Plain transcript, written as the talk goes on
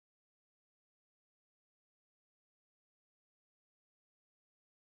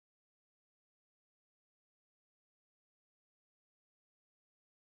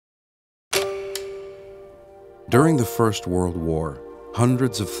During the First World War,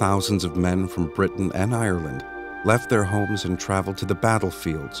 hundreds of thousands of men from Britain and Ireland left their homes and traveled to the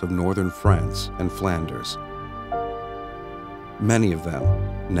battlefields of northern France and Flanders. Many of them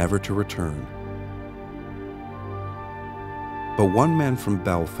never to return. But one man from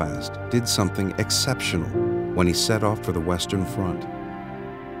Belfast did something exceptional when he set off for the Western Front.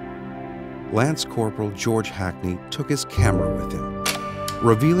 Lance Corporal George Hackney took his camera with him,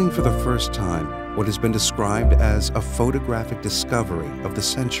 revealing for the first time what has been described as a photographic discovery of the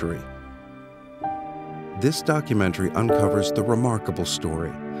century. This documentary uncovers the remarkable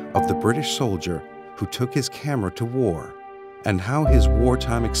story of the British soldier who took his camera to war and how his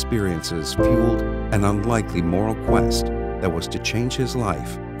wartime experiences fueled an unlikely moral quest that was to change his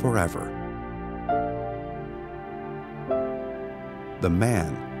life forever. The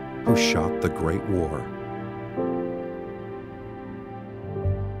man who shot the Great War.